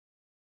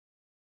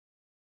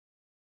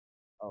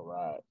All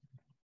right.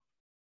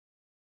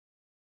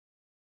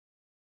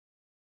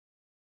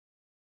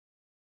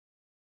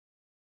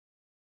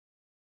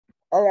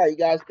 All right, you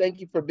guys. Thank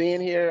you for being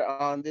here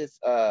on this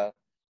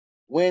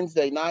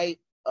Wednesday night.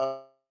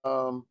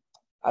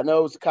 I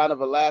know it's kind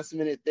of a last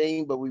minute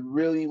thing, but we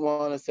really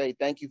want to say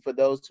thank you for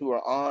those who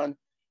are on,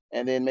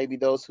 and then maybe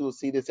those who will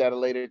see this at a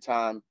later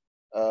time.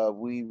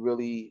 We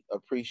really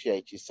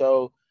appreciate you.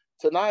 So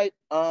tonight,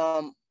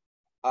 I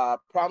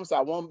promise I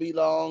won't be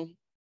long.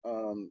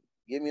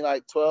 Give me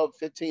like 12,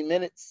 15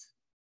 minutes,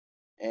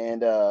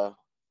 and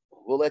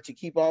we'll let you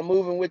keep on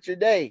moving with your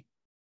day.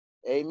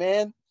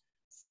 Amen.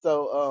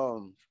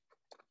 So,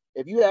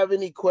 if you have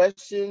any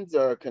questions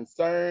or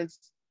concerns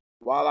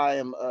while I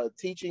am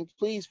teaching,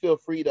 please feel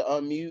free to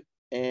unmute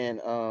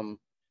and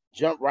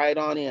jump right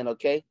on in,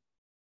 okay?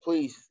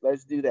 Please,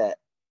 let's do that.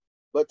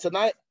 But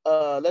tonight,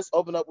 let's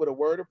open up with a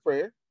word of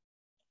prayer.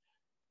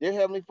 Dear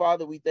Heavenly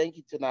Father, we thank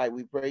you tonight.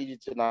 We praise you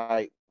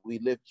tonight. We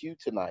lift you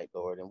tonight,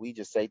 Lord. And we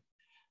just say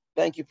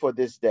thank you for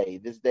this day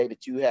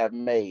that you have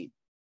made.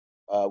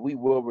 We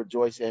will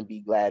rejoice and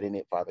be glad in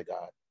it, Father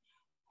God.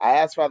 I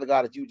ask, Father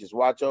God, that you just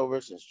watch over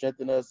us and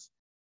strengthen us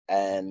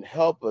and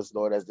help us,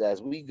 Lord,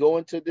 as we go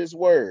into this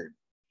word,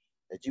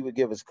 that you would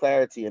give us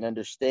clarity and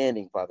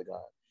understanding, Father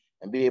God,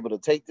 and be able to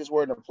take this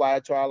word and apply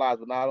it to our lives.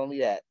 But not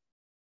only that,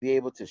 be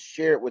able to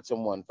share it with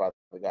someone, Father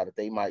God, that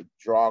they might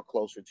draw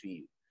closer to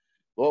you.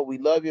 Lord, we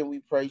love you and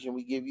we praise you and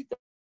we give you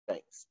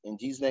thanks. In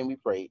Jesus' name we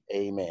pray.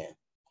 Amen.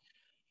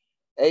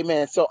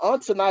 Amen. So on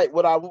tonight,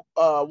 what I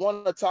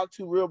want to talk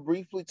to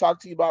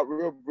you about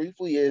real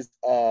briefly is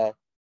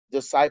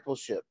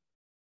discipleship.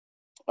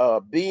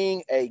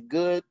 Being a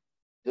good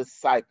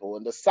disciple.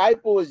 And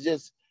disciple is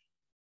just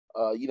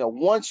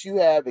once you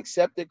have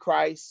accepted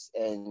Christ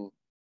and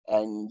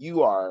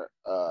you are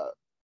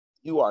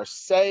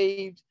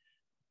saved,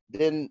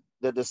 then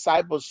the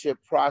discipleship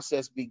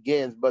process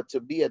begins. But to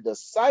be a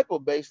disciple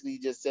basically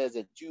just says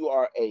that you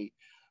are a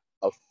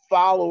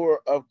follower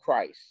of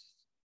Christ,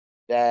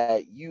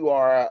 that you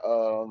are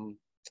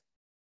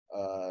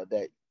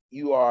that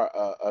you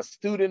are a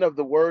student of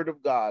the Word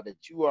of God,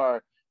 that you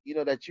are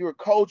that you're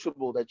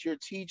coachable, that you're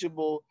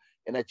teachable,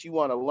 and that you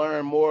want to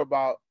learn more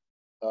about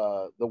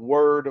the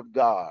Word of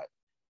God.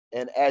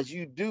 And as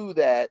you do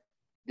that,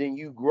 then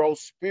you grow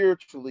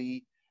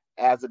spiritually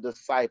as a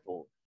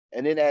disciple.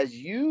 And then as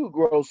you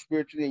grow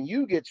spiritually and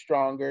you get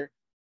stronger,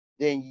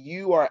 then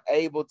you are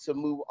able to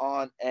move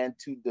on and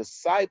to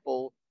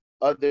disciple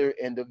other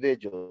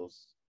individuals.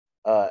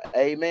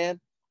 Amen.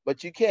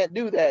 But you can't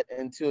do that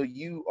until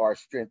you are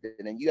strengthened,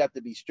 and you have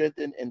to be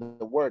strengthened in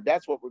the word.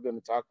 That's what we're going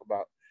to talk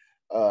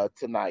about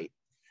tonight.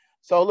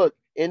 So, look,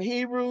 in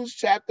Hebrews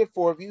chapter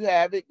 4, if you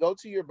have it, go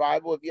to your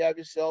Bible. If you have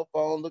your cell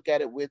phone, look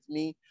at it with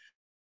me.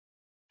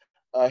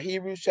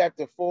 Hebrews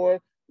chapter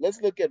 4,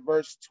 let's look at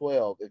verse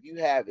 12. If you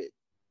have it,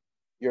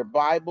 your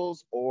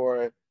Bibles,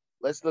 or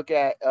let's look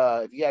at,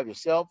 if you have your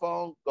cell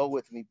phone, go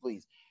with me,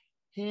 please.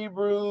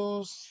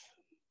 Hebrews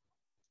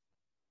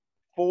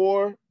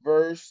 4,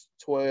 verse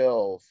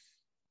 12.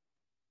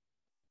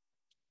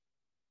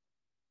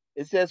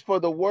 It says, "For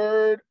the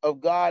word of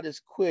God is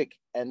quick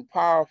and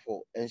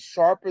powerful and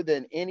sharper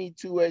than any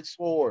two-edged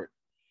sword,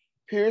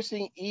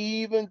 piercing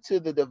even to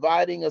the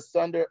dividing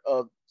asunder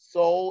of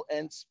soul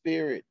and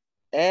spirit,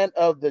 and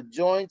of the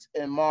joints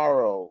and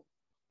marrow,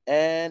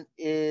 and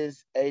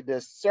is a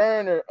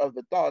discerner of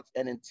the thoughts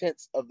and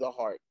intents of the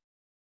heart."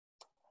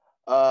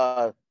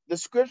 The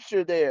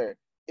scripture there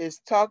is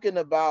talking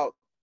about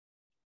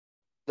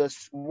the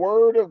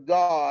word of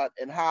God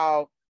and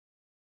how,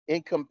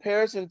 in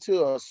comparison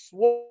to a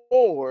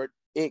sword,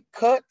 it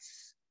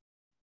cuts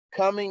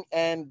coming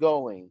and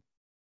going.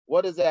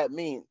 What does that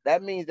mean?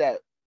 That means that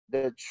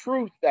the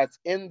truth that's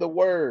in the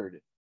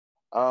word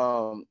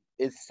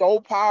is so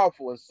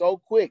powerful and so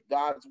quick.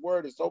 God's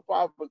word is so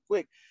powerful and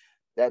quick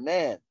that,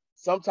 man,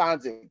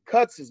 sometimes it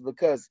cuts us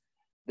because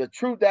the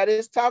truth that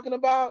it's talking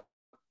about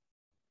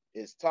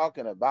is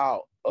talking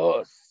about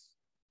us.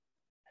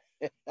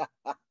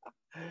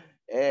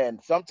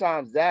 And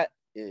sometimes that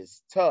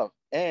is tough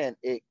and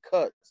it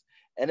cuts.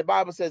 And the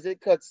Bible says it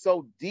cuts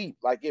so deep,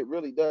 like it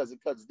really does.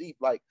 It cuts deep.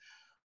 Like,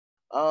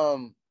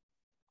 um,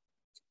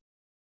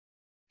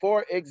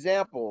 for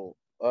example,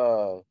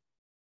 I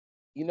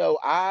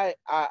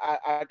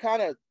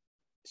kind of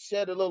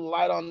shed a little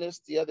light on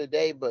this the other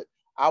day, but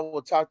I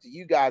will talk to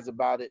you guys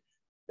about it.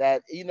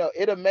 That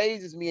it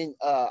amazes me, and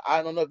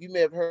I don't know if you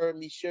may have heard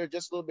me share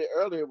just a little bit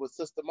earlier with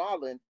Sister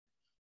Marlin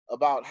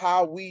about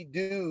how we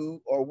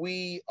do, or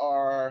we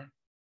are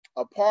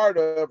a part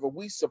of, or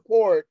we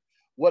support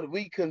what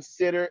we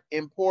consider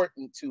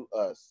important to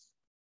us.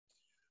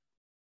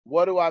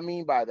 What do I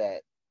mean by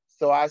that?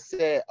 So I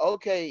said,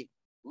 okay,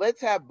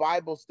 let's have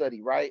Bible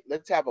study, right?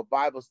 Let's have a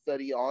Bible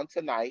study on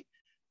tonight.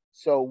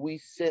 So we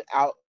sent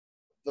out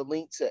the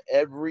link to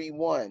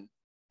everyone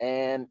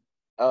and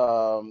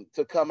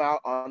to come out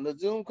on the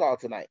Zoom call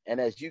tonight.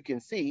 And as you can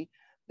see,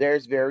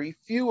 there's very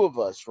few of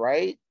us,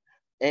 right?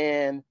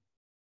 And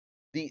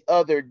the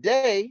other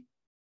day,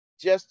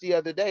 just the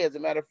other day, as a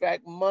matter of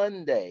fact,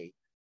 Monday,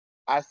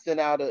 I sent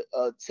out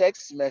a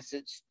text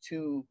message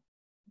to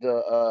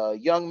the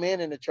young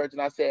men in the church,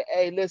 and I said,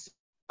 "Hey, listen,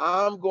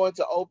 I'm going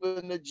to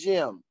open the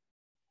gym,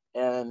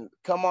 and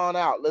come on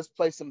out. Let's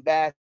play some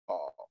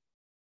basketball."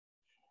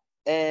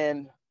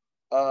 And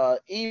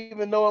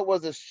even though it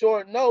was a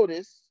short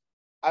notice,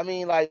 I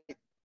mean, like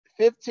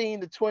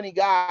 15 to 20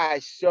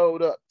 guys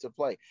showed up to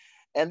play.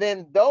 And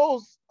then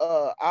those,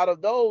 out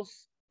of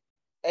those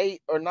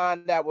 8 or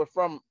 9 that were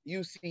from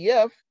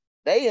UCF,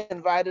 they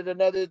invited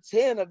another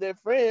 10 of their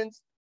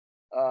friends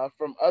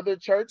from other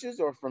churches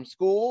or from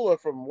school or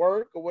from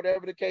work or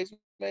whatever the case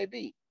may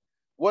be.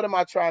 What am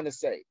I trying to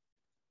say?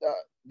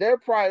 Their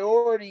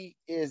priority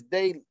is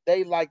they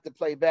like to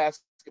play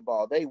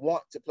basketball. They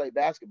want to play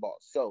basketball.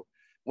 So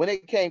when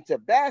it came to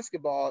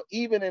basketball,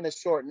 even in a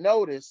short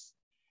notice,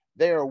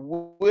 they are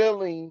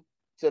willing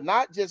to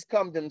not just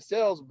come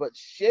themselves, but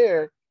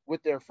share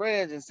with their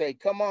friends and say,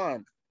 "Come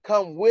on,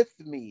 come with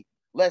me.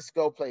 Let's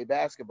go play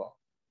basketball."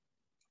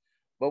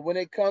 But when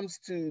it comes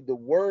to the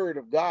word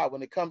of God,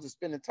 when it comes to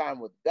spending time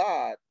with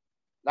God,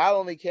 not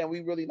only can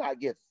we really not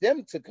get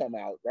them to come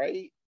out,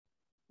 right?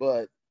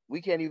 But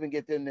we can't even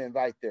get them to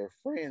invite their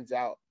friends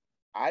out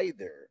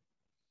either.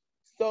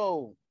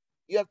 So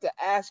you have to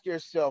ask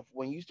yourself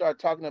when you start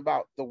talking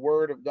about the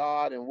word of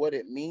God and what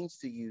it means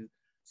to you.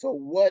 So,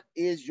 what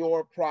is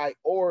your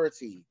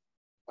priority?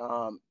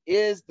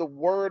 Is the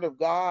word of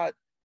God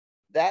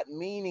that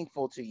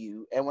meaningful to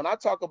you? And when I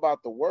talk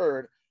about the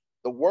word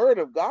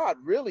of God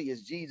really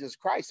is Jesus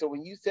Christ. So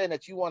when you say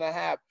that you want to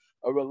have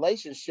a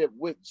relationship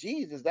with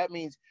Jesus, that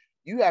means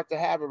you have to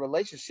have a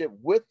relationship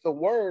with the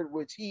word,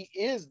 which he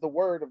is the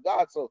word of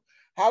God. So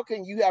how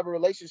can you have a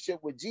relationship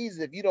with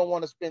Jesus if you don't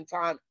want to spend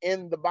time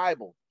in the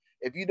Bible,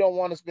 if you don't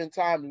want to spend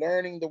time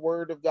learning the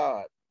word of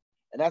God?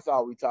 And that's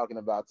all we're talking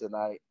about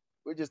tonight.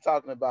 We're just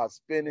talking about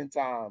spending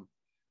time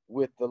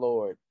with the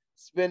Lord,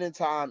 spending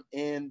time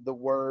in the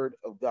word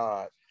of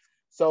God.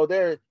 So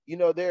there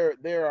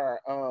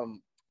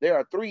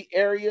are 3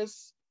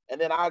 areas, and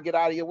then I'll get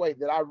out of your way,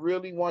 that I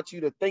really want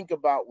you to think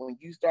about when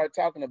you start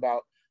talking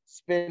about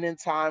spending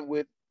time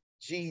with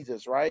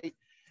Jesus, right?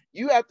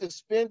 You have to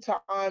spend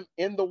time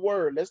in the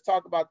word. Let's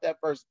talk about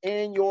that first.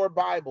 In your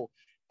Bible.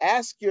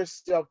 Ask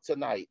yourself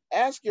tonight.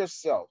 Ask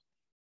yourself,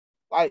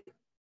 like,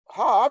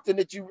 how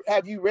often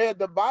have you read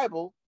the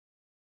Bible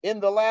in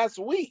the last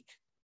week?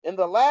 In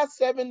the last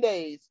 7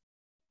 days,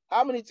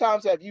 how many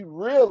times have you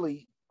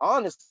really,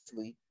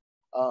 honestly,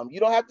 you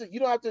don't have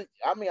to,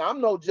 I mean,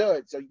 I'm no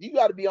judge, so you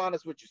got to be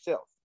honest with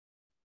yourself.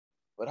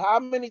 But how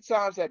many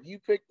times have you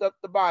picked up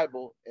the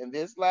Bible in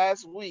this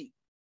last week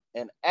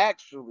and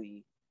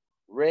actually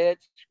read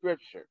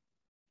scripture?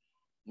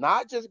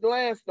 Not just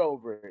glanced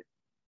over it,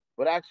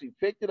 but actually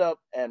picked it up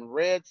and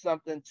read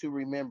something to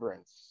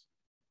remembrance.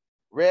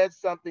 Read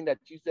something that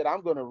you said,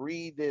 "I'm going to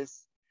read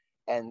this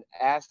and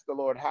ask the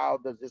Lord, how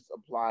does this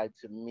apply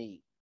to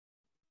me?"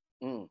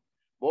 Mm.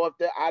 Boy,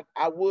 if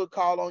I would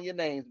call on your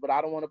names, but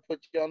I don't want to put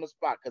you on the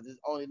spot because it's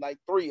only like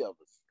 3 of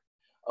us.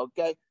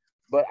 Okay.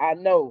 But I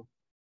know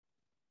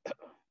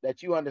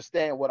that you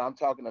understand what I'm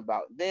talking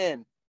about.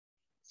 Then,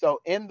 so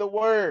in the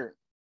word,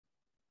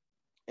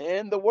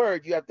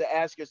 you have to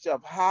ask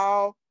yourself,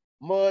 how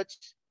much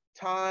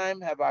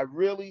time have I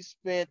really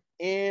spent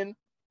in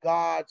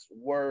God's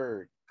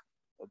word?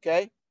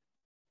 Okay.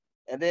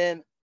 And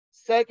then,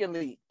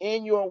 secondly,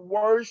 in your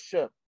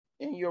worship,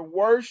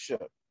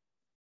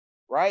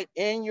 right?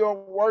 In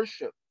your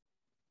worship,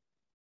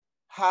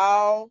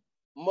 how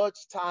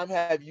much time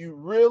have you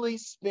really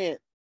spent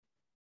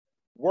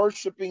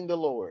worshiping the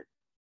Lord?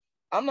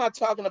 I'm not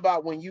talking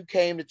about when you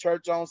came to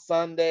church on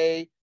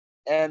Sunday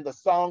and the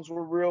songs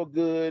were real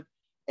good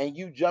and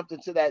you jumped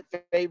into that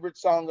favorite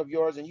song of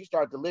yours and you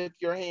start to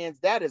lift your hands.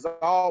 That is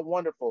all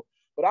wonderful.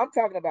 But I'm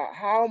talking about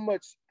how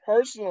much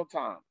personal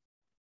time.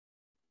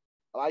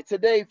 Like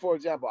today, for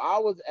example, I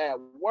was at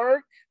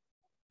work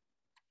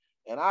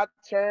and I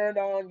turned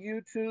on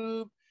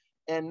YouTube,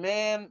 and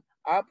man,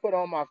 I put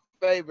on my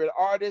favorite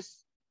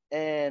artists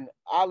and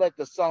I let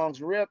the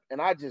songs rip,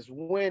 and I just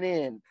went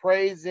in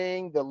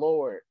praising the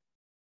Lord,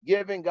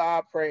 giving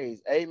God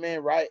praise.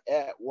 Amen. Right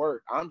at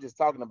work. I'm just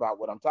talking about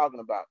what I'm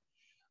talking about.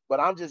 But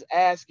I'm just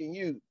asking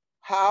you,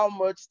 how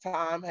much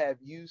time have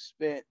you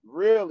spent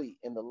really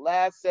in the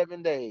last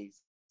 7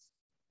 days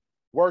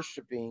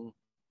worshiping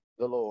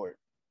the Lord?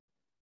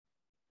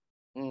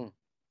 Mm.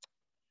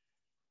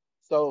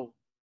 So,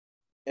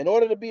 in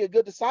order to be a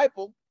good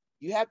disciple,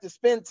 you have to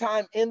spend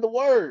time in the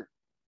word.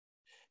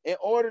 In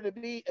order to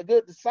be a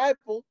good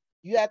disciple,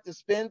 you have to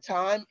spend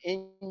time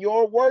in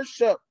your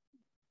worship.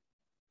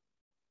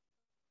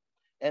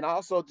 And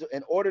also,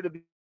 in order to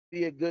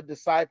be a good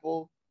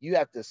disciple, you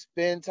have to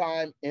spend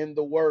time in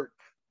the work.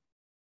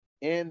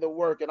 In the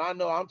work. And I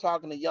know I'm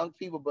talking to young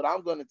people, but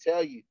I'm going to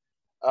tell you,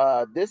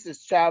 this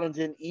is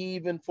challenging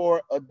even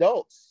for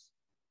adults.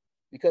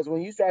 Because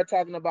when you start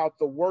talking about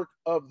the work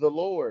of the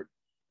Lord,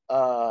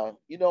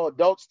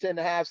 adults tend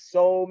to have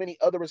so many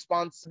other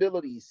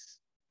responsibilities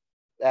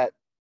that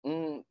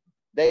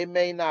they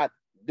may not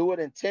do it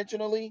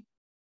intentionally,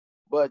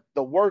 But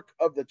the work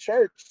of the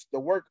church, the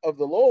work of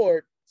the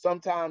Lord,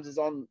 sometimes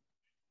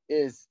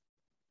is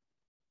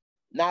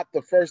not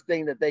the first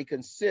thing that they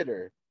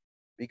consider,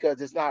 because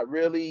it's not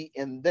really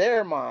in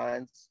their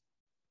minds.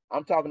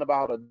 I'm talking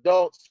about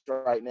adults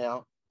right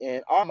now.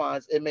 In our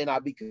minds, it may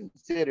not be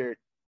considered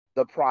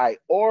the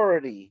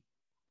priority.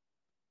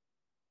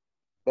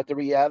 But the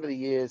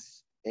reality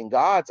is, in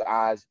God's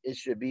eyes, it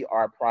should be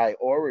our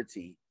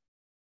priority.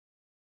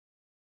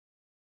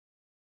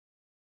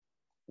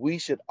 We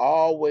should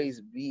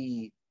always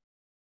be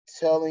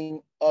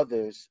telling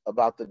others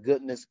about the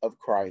goodness of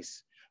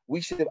Christ.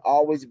 We should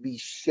always be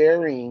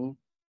sharing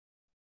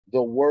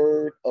the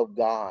word of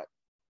God.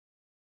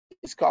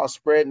 It's called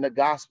spreading the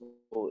gospel.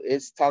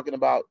 It's talking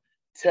about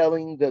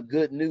telling the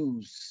good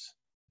news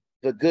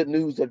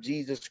of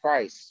Jesus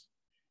Christ.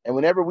 And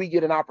whenever we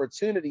get an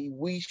opportunity,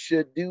 we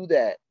should do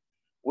that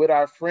with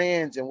our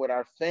friends and with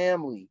our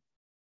family.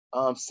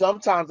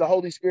 Sometimes the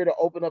Holy Spirit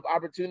will open up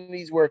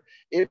opportunities where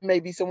it may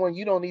be someone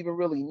you don't even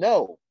really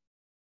know,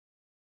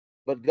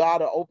 but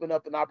God will open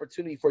up an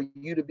opportunity for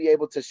you to be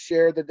able to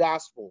share the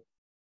gospel.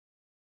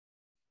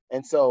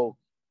 And so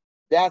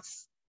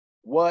that's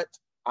what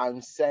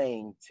I'm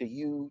saying to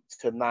you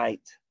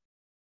tonight.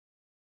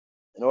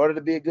 In order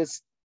to be a good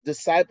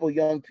disciple,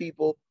 young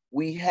people,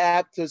 we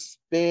have to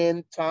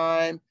spend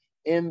time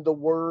in the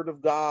Word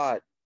of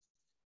God.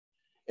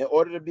 In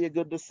order to be a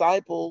good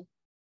disciple,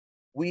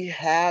 we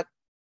have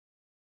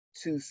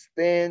to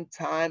spend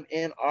time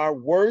in our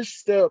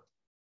worship.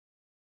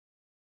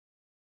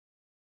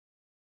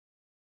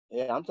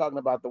 Yeah, I'm talking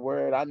about the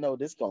word. I know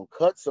this gonna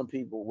cut some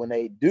people when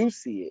they do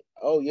see it.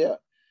 Oh yeah,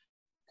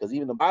 because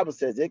even the Bible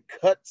says it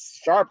cuts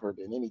sharper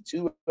than any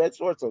two-edged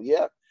sword. So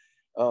yeah,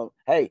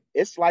 hey,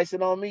 it's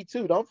slicing on me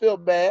too. Don't feel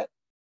bad,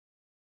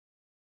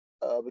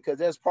 because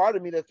there's part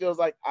of me that feels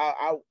like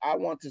I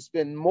want to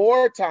spend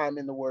more time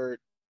in the Word,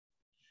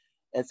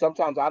 and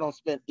sometimes I don't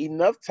spend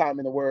enough time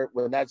in the Word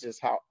when that's just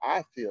how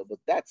I feel. But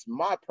that's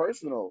my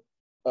personal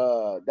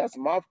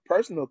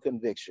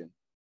conviction.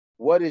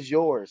 What is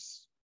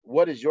yours?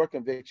 What is your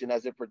conviction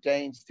as it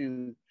pertains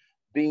to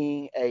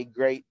being a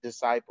great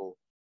disciple,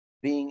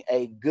 being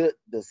a good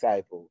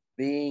disciple,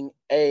 being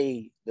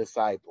a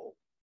disciple?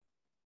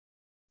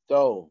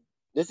 So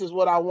this is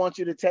what I want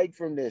you to take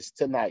from this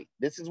tonight.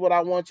 This is what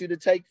I want you to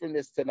take from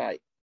this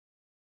tonight.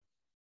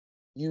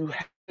 You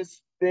have to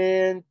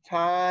spend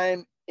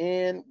time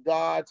in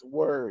God's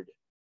word.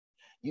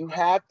 You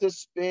have to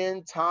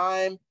spend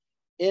time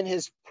in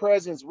his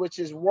presence, which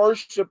is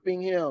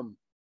worshiping him.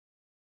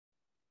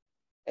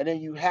 And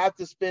then you have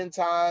to spend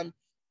time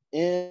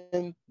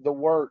in the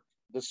work,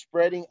 the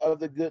spreading of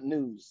the good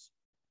news,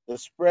 the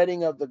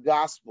spreading of the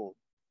gospel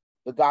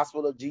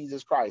of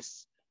Jesus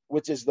Christ,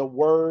 which is the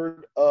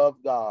word of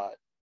God.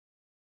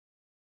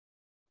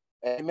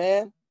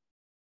 Amen.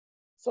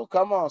 So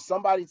come on,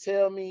 somebody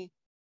tell me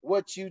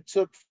what you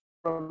took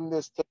from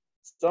this.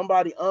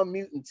 Somebody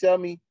unmute and tell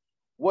me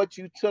what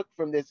you took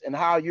from this and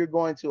how you're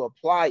going to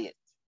apply it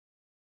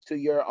to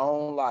your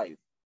own life.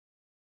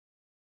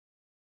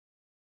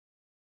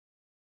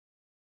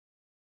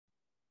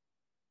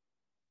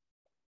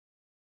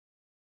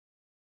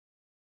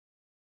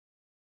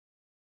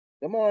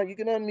 Come on, you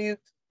can unmute.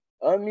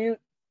 Unmute.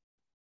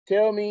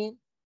 Tell me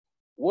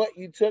what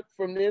you took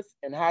from this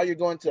and how you're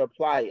going to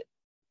apply it.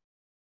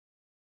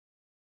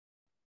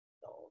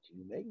 Don't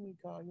you make me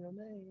call your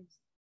names.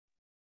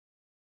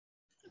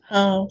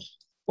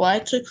 What I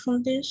took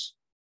from this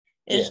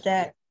is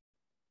that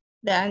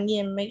I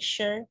need to make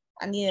sure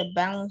I need to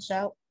balance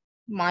out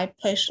my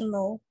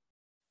personal,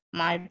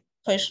 I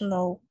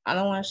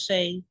don't want to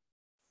say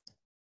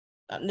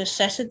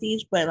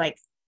necessities, but like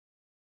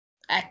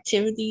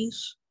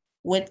activities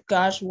with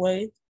God's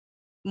word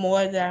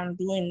more than I'm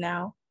doing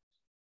now,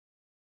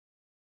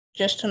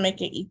 just to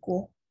make it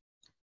equal.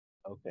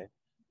 Okay,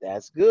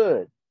 that's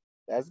good.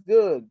 That's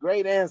good.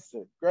 Great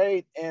answer.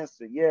 Great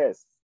answer.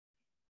 Yes.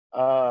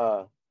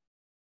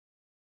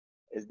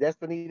 Is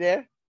Destiny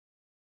there?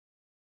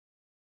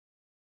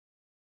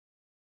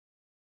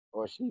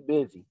 Or is she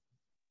busy?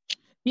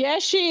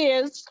 Yes, she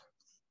is.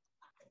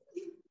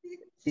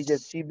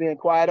 She being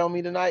quiet on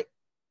me tonight?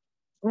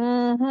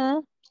 Mm-hmm.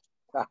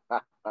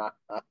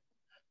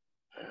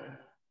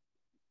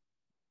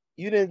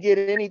 You didn't get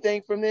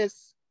anything from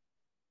this,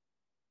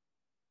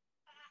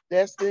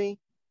 Destiny?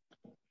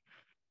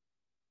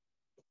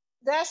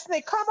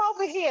 Destiny, come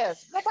over here.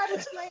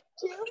 Nobody's playing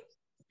you.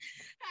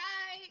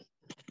 Hi.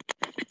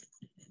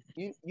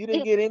 You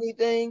didn't get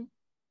anything?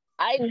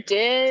 I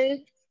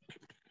did.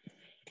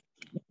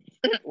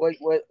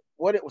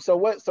 So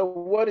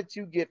what did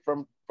you get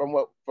from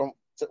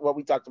what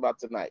we talked about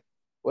tonight?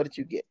 What did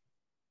you get?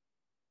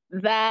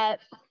 That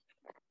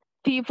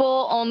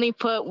people only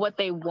put what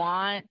they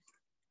want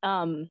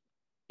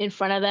in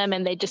front of them,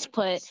 and they just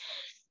put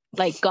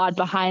like God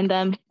behind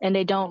them, and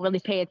they don't really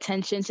pay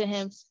attention to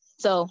him.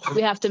 So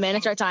we have to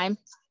manage our time.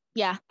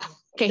 Yeah.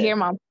 Okay, here,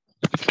 Mom.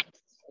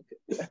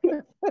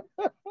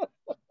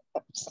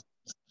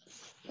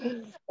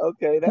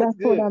 Okay, that's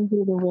good. What I'm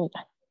dealing with.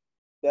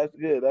 That's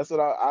good. That's what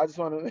I just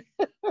want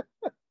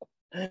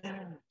to.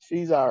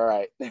 She's all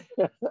right.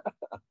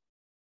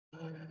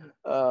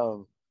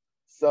 um,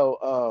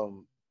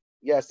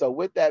 yeah. So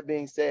with that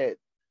being said,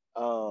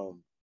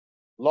 um,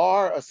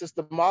 Laura or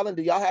Sister Marlon,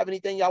 do y'all have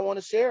anything y'all want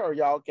to share, or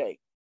y'all okay?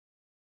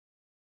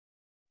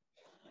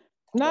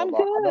 No, I'm I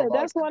know good. Laura's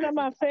That's one of busy.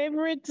 my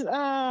favorite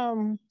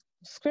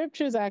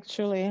scriptures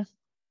actually.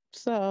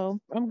 So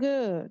I'm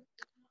good.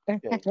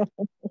 Okay.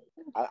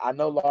 I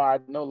know Laura. I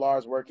know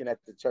Laura's working at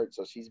the church,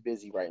 so she's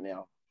busy right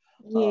now.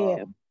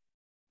 Yeah.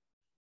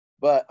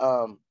 But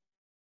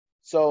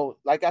so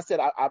like I said,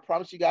 I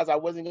promised you guys I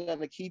wasn't going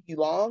to keep you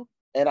long,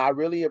 and I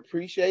really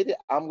appreciate it.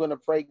 I'm going to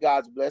pray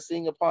God's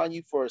blessing upon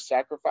you for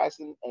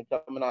sacrificing and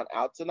coming on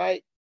out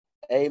tonight.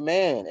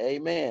 Amen.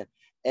 Amen.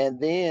 And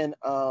then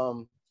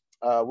so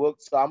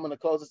I'm going to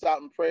close this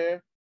out in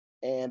prayer.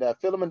 And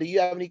Philemon, do you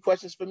have any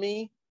questions for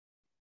me?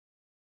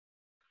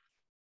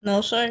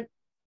 No, sir.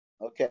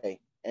 Okay.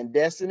 And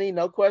Destiny,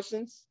 no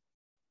questions?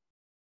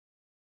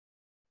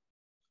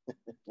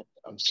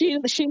 She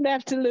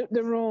left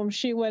the room.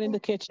 She went in the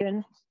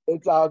kitchen.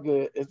 It's all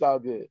good. It's all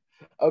good.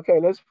 Okay,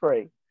 let's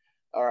pray.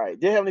 All right.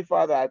 Dear Heavenly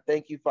Father, I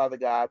thank you, Father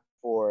God,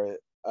 for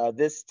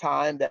this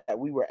time that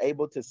we were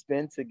able to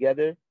spend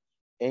together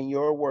in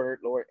your word,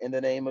 Lord, in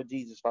the name of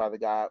Jesus, Father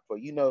God. For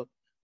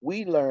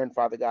we learned,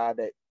 Father God,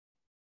 that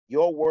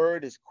your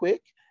word is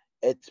quick,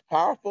 it's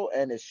powerful,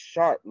 and it's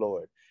sharp,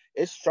 Lord.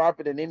 It's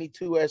sharper than any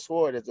two-edged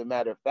sword, as a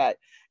matter of fact.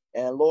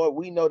 And Lord,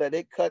 we know that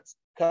it cuts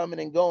coming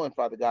and going,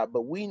 Father God.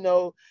 But we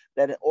know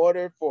that in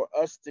order for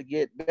us to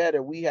get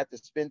better, we have to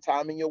spend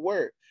time in your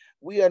word.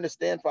 We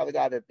understand, Father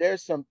God, that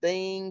there's some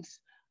things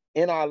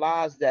in our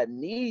lives that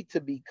need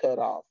to be cut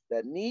off,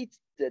 that need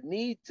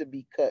to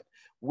be cut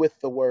with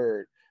the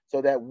word,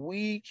 so that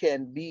we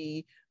can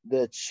be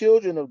the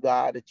children of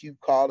God that you've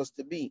called us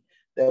to be,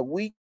 that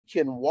we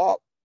can walk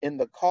in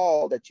the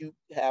call that you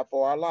have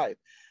for our life,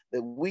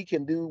 that we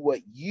can do what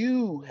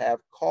you have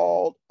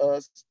called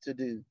us to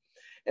do.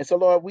 And so,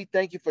 Lord, we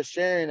thank you for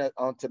sharing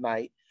on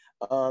tonight,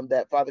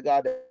 that, Father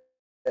God,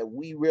 that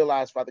we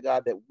realize, Father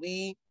God, that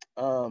we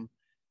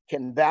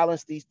can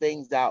balance these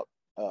things out,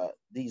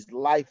 these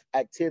life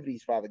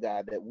activities, Father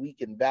God, that we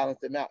can balance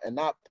them out and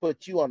not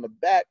put you on the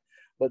back,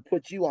 but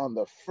put you on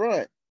the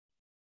front.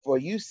 For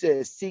you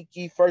said, seek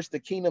ye first the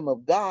kingdom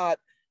of God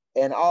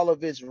and all of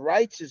his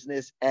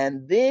righteousness,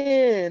 and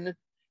then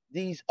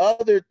these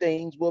other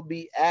things will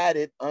be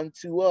added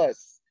unto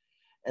us.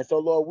 And so,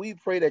 Lord, we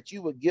pray that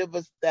you would give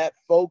us that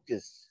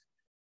focus,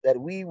 that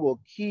we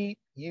will keep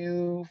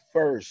you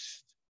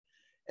first.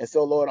 And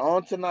so, Lord,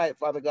 on tonight,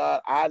 Father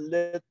God, I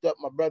lift up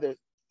my brother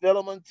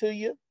Philemon to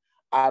you.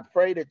 I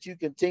pray that you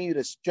continue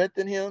to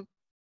strengthen him,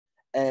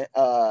 and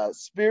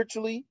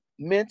spiritually,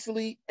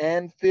 mentally,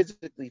 and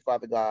physically,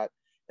 Father God.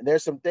 And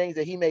there's some things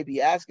that he may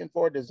be asking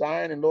for,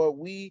 desiring. And Lord,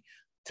 we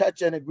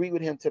touch and agree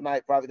with him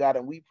tonight, Father God.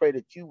 And we pray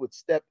that you would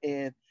step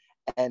in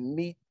and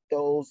meet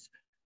those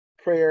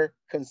prayer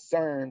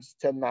concerns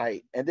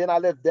tonight. And then I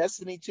lift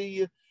Destiny to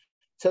you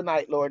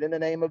tonight, Lord, in the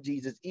name of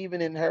Jesus.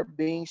 Even in her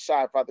being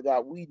shy, Father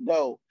God, we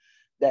know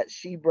that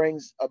she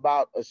brings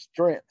about a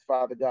strength,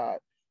 Father God,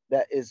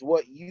 that is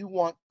what you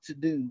want to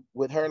do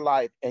with her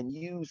life and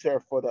use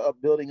her for the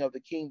upbuilding of the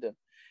kingdom.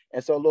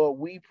 And so, Lord,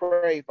 we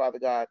pray, Father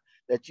God,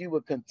 that you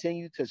would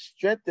continue to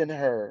strengthen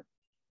her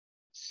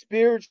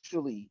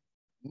spiritually,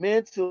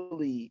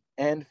 mentally,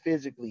 and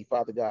physically,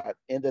 Father God,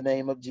 in the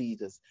name of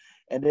Jesus.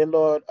 And then,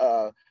 Lord,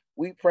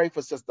 we pray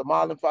for Sister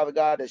Marlon, Father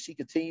God, that she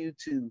continue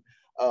to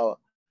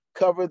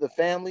cover the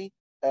family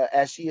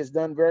as she has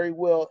done very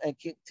well, and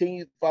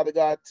continue, Father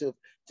God, to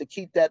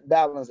keep that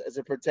balance as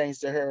it pertains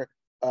to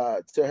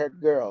her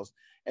girls.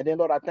 And then,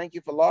 Lord, I thank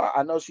you for Laura.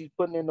 I know she's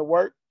putting in the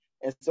work.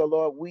 And so,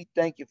 Lord, we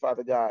thank you,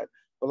 Father God.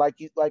 But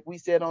like we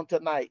said on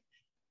tonight,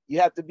 you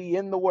have to be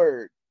in the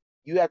word.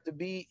 You have to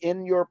be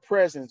in your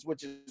presence,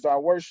 which is our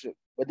worship.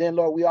 But then,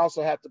 Lord, we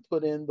also have to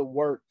put in the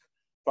work,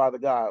 Father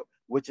God,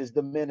 which is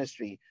the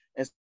ministry.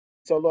 And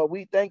so, Lord,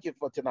 we thank you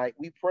for tonight.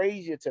 We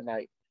praise you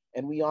tonight.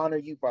 And we honor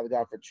you, Father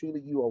God, for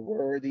truly you are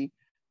worthy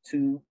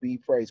to be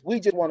praised.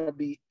 We just want to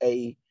be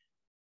the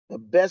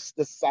best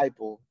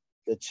disciple,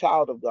 the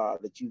child of God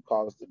that you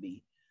call us to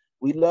be.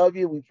 We love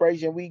you, we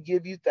praise you, and we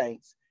give you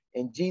thanks.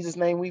 In Jesus'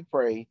 name we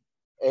pray.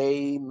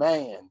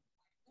 Amen.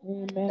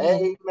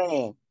 Amen.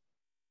 Amen.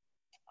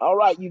 All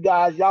right, you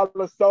guys, y'all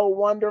are so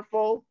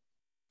wonderful.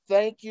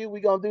 Thank you.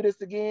 We're gonna do this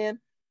again.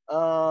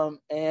 And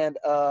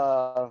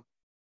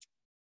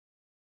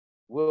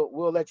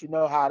we'll let you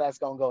know how that's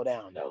gonna go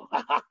down though.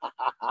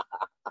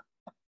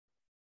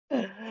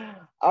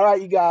 All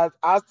right, you guys.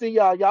 I'll see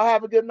y'all. Y'all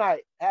have a good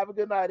night. Have a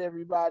good night,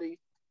 everybody.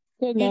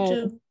 Good You night.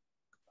 too.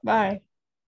 Bye.